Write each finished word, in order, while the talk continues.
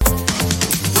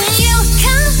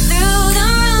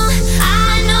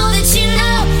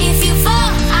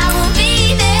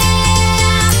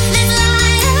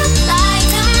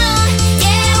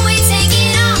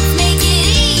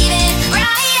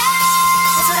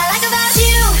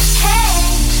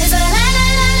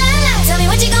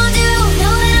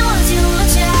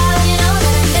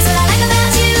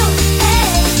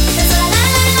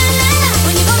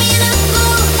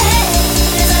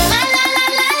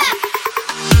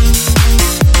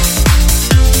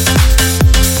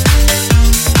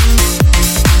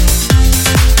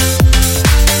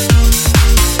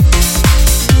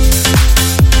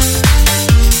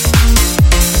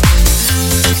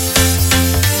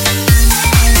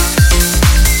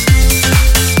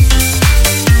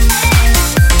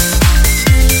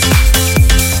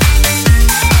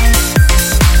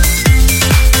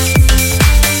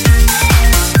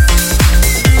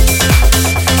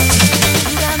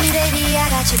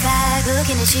back,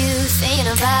 looking at you, thinking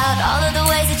about all of the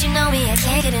ways that you know me, I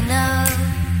can't get enough.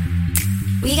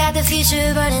 We got the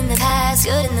future, but in the past,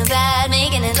 good and the bad,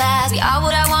 making it last. We are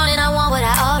what I want and I want what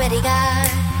I already got.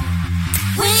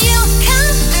 When you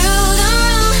come through,